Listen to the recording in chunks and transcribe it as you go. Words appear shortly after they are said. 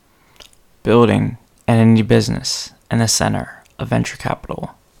building an indie business in the center of venture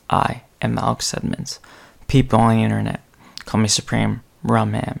capital. I am Alex Edmonds. People on the internet call me Supreme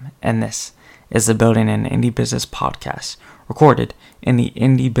Rumham, and this is the Building an Indie Business podcast, recorded in the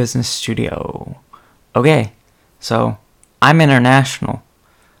Indie Business Studio. Okay, so I'm international.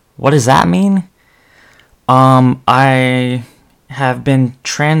 What does that mean? I have been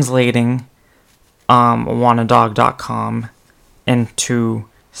translating wannadog.com into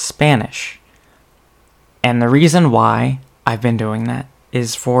Spanish. And the reason why I've been doing that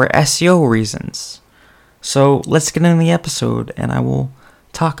is for SEO reasons. So let's get into the episode and I will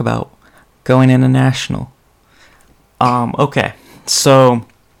talk about going international. Okay, so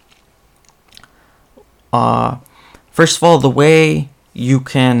first of all, the way you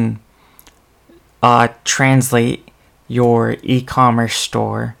can translate your e-commerce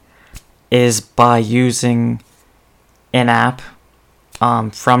store is by using an app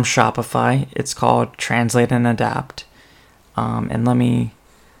from Shopify. It's called Translate and Adapt. And let me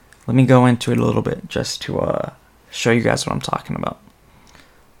go into it a little bit just to show you guys what I'm talking about.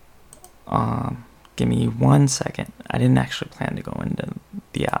 Give me 1 second. I didn't actually plan to go into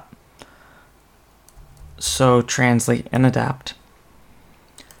the app. So Translate and Adapt.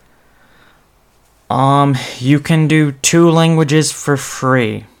 You can do 2 languages for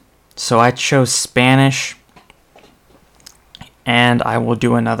free. So I chose Spanish, and I will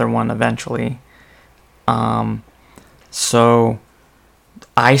do another one eventually. So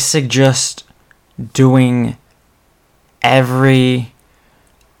I suggest doing every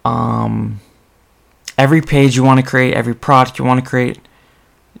page you want to create, every product you want to create.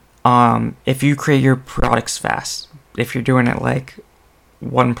 If you create your products fast, if you're doing it like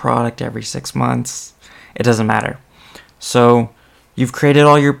one product every 6 months, it doesn't matter. So you've created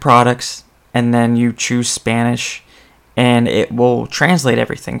all your products, and then you choose Spanish, and it will translate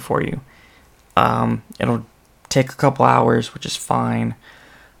everything for you. It'll take a couple hours, which is fine.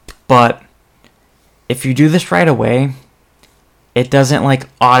 But if you do this right away, it doesn't like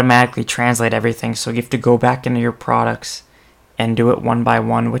automatically translate everything. So you have to go back into your products and do it one by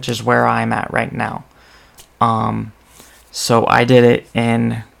one, which is where I'm at right now. So I did it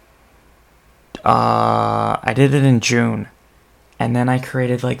in June, and then I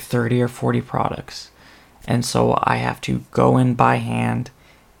created like 30 or 40 products, and so I have to go in by hand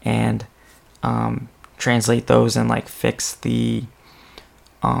and translate those and like fix the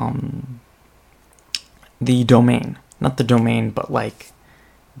domain, not the domain, but like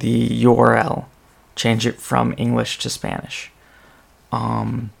the URL, change it from English to Spanish.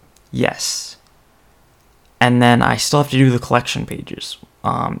 Yes. And then I still have to do the collection pages.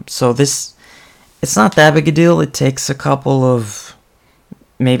 So this, it's not that big a deal. It takes a couple of,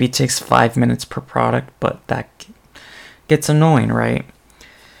 maybe it takes 5 minutes per product, but that gets annoying, right?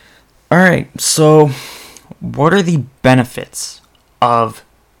 Alright, so what are the benefits of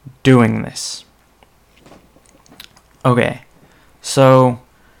doing this? Okay, so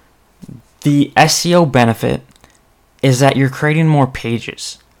the SEO benefit is that you're creating more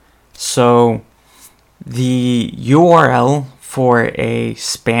pages. So the URL for a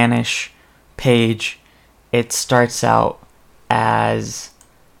Spanish page, it starts out as,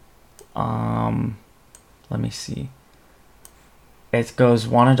 let me see. It goes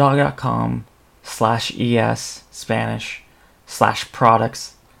wannadog.com/es Spanish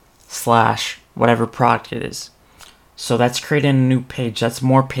 /products/ whatever product it is. So that's creating a new page. That's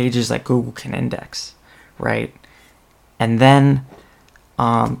more pages that Google can index, right? And then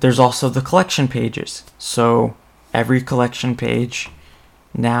there's also the collection pages. So every collection page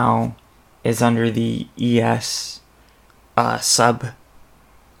now is under the ES sub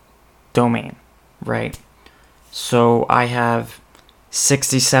domain, right? So I have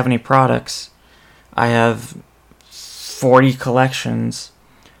 60, 70 products. I have 40 collections.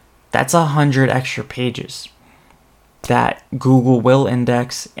 That's 100 extra pages that Google will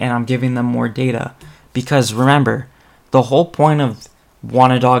index, and I'm giving them more data. Because remember, the whole point of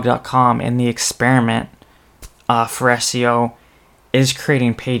wannadog.com and the experiment for SEO is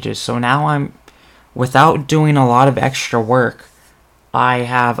creating pages. So now I'm, without doing a lot of extra work, I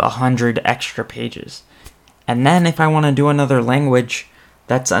have 100 extra pages. And then if I want to do another language,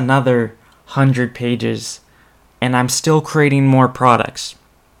 that's another 100 pages. And I'm still creating more products.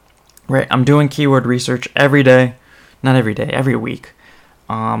 Right? I'm doing keyword research every day. Not every day, every week.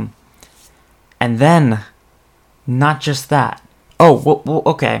 And then, not just that. Oh, well,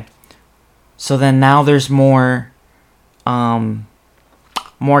 okay. So then now there's more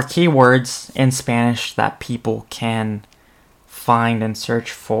keywords in Spanish that people can find and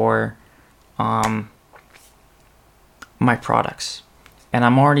search for my products. and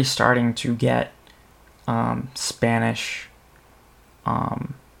I'm already starting to get Spanish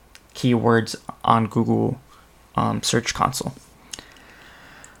keywords on Google Search Console.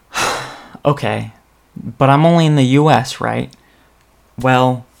 Okay, but I'm only in the US, right?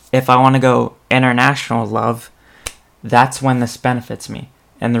 Well, if I want to go international, love, that's when this benefits me.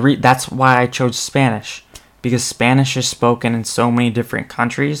 And that's why I chose Spanish, because Spanish is spoken in so many different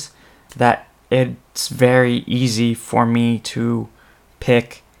countries that it's very easy for me to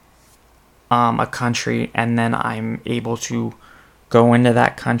pick a country, and then I'm able to go into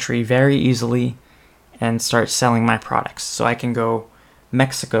that country very easily and start selling my products. So I can go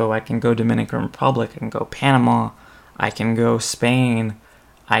Mexico, I can go Dominican Republic, I can go Panama, I can go Spain,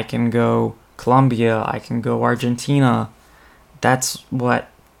 I can go Colombia, I can go Argentina. That's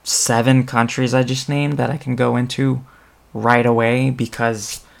 7 countries I just named that I can go into right away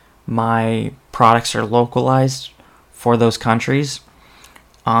because my products are localized for those countries.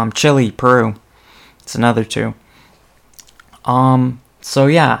 Chile, Peru, it's another 2. So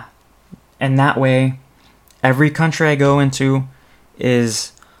yeah, and that way, every country I go into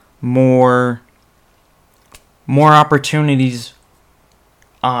is more opportunities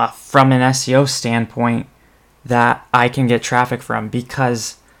from an SEO standpoint that I can get traffic from,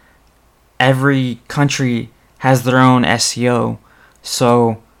 because every country has their own SEO.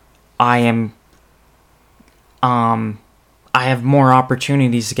 So I have more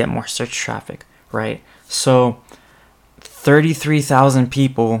opportunities to get more search traffic, right? So 33,000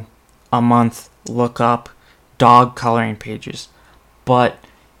 people a month look up dog coloring pages. But,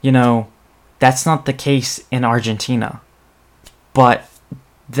 that's not the case in Argentina. But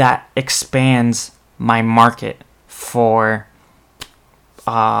that expands my market for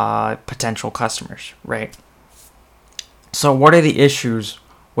potential customers, right? So what are the issues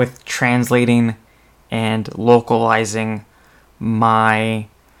with translating and localizing my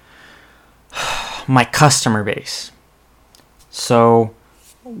customer base? So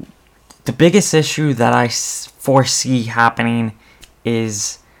the biggest issue that I foresee happening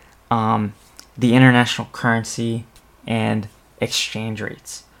is the international currency and exchange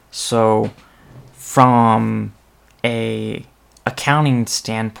rates. So from a accounting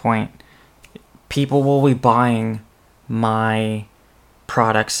standpoint, people will be buying my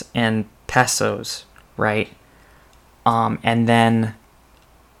products in pesos, right? And then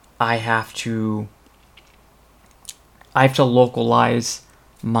I have to localize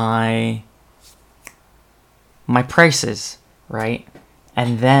my prices, right?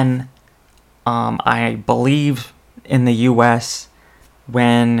 And then I believe in the US,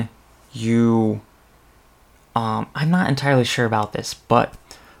 when you I'm not entirely sure about this, but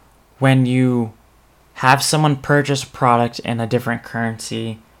when you have someone purchase a product in a different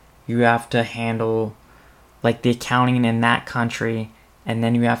currency, you have to handle the accounting in that country, and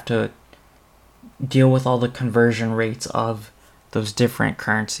then you have to deal with all the conversion rates of those different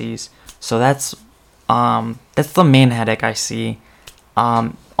currencies. So that's the main headache I see.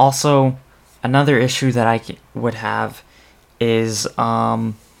 Also, another issue that I would have is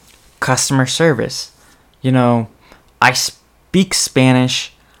customer service. I speak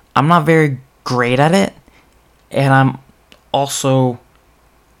Spanish. I'm not very great at it, and I'm also,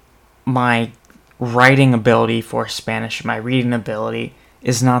 my writing ability for Spanish, my reading ability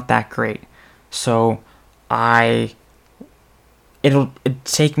is not that great. So it'll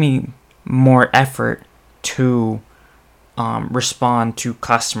take me more effort to respond to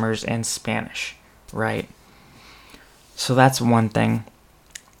customers in Spanish, right? So that's one thing.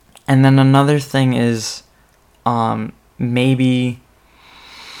 And then another thing is maybe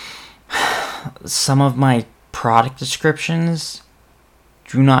some of my product descriptions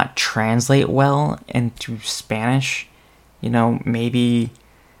do not translate well into Spanish. Maybe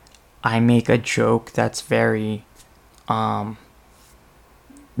I make a joke that's very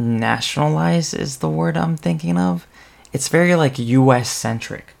nationalized is the word I'm thinking of. It's very US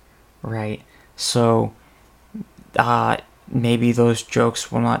centric, right? So maybe those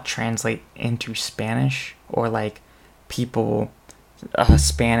jokes will not translate into Spanish, or people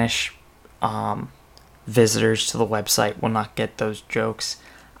Spanish visitors to the website will not get those jokes.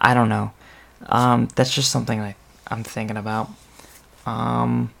 I don't know. That's just something I'm thinking about.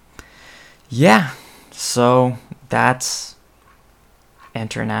 Yeah, so that's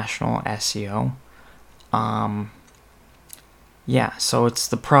international SEO. Yeah, so it's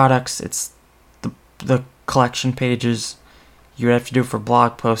the products, it's the collection pages. You have to do for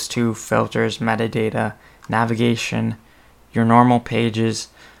blog posts too: filters, metadata, navigation, your normal pages,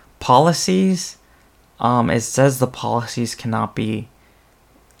 policies. It says the policies cannot be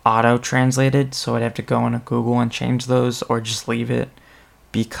auto translated, so I'd have to go into Google and change those, or just leave it.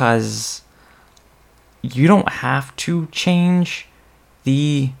 because you don't have to change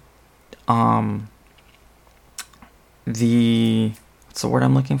the what's the word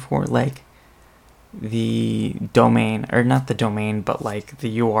I'm looking for? Like the domain, or not the domain, but like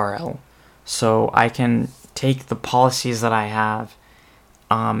the URL. So I can take the policies that I have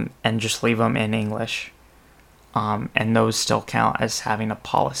and just leave them in English. And those still count as having a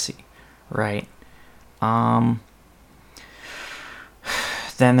policy, right? Then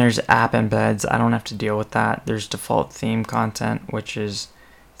there's app embeds. I don't have to deal with that. There's default theme content, which is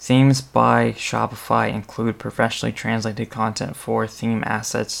themes by Shopify include professionally translated content for theme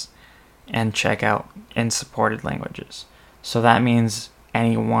assets and checkout in supported languages. So that means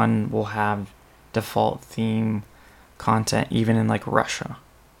anyone will have default theme content, even in like Russia,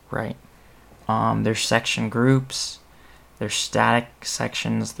 right? There's section groups, there's static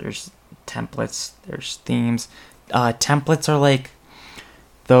sections, there's templates, there's themes. Templates are like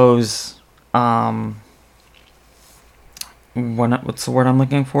those, what's the word I'm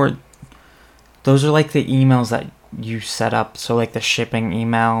looking for? Those are like the emails that you set up. So like the shipping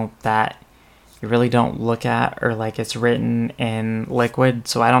email that you really don't look at, or like it's written in Liquid,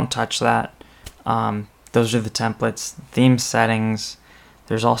 so I don't touch that. Those are the templates. Theme settings.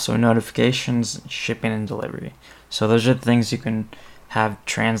 There's also notifications, shipping, and delivery. So those are the things you can have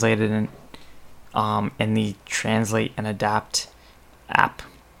translated in the Translate and Adapt app.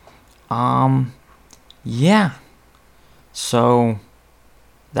 Yeah. So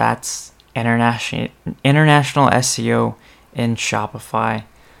that's international SEO in Shopify.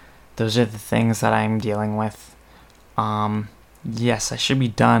 Those are the things that I'm dealing with. Yes, I should be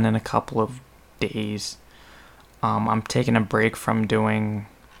done in a couple of days. I'm taking a break from doing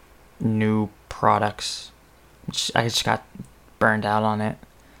new products. I just got burned out on it.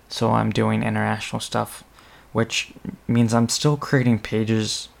 So I'm doing international stuff, which means I'm still creating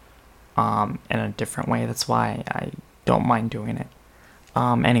pages in a different way. That's why I don't mind doing it.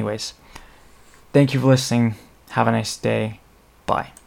 Anyways, thank you for listening. Have a nice day. Bye.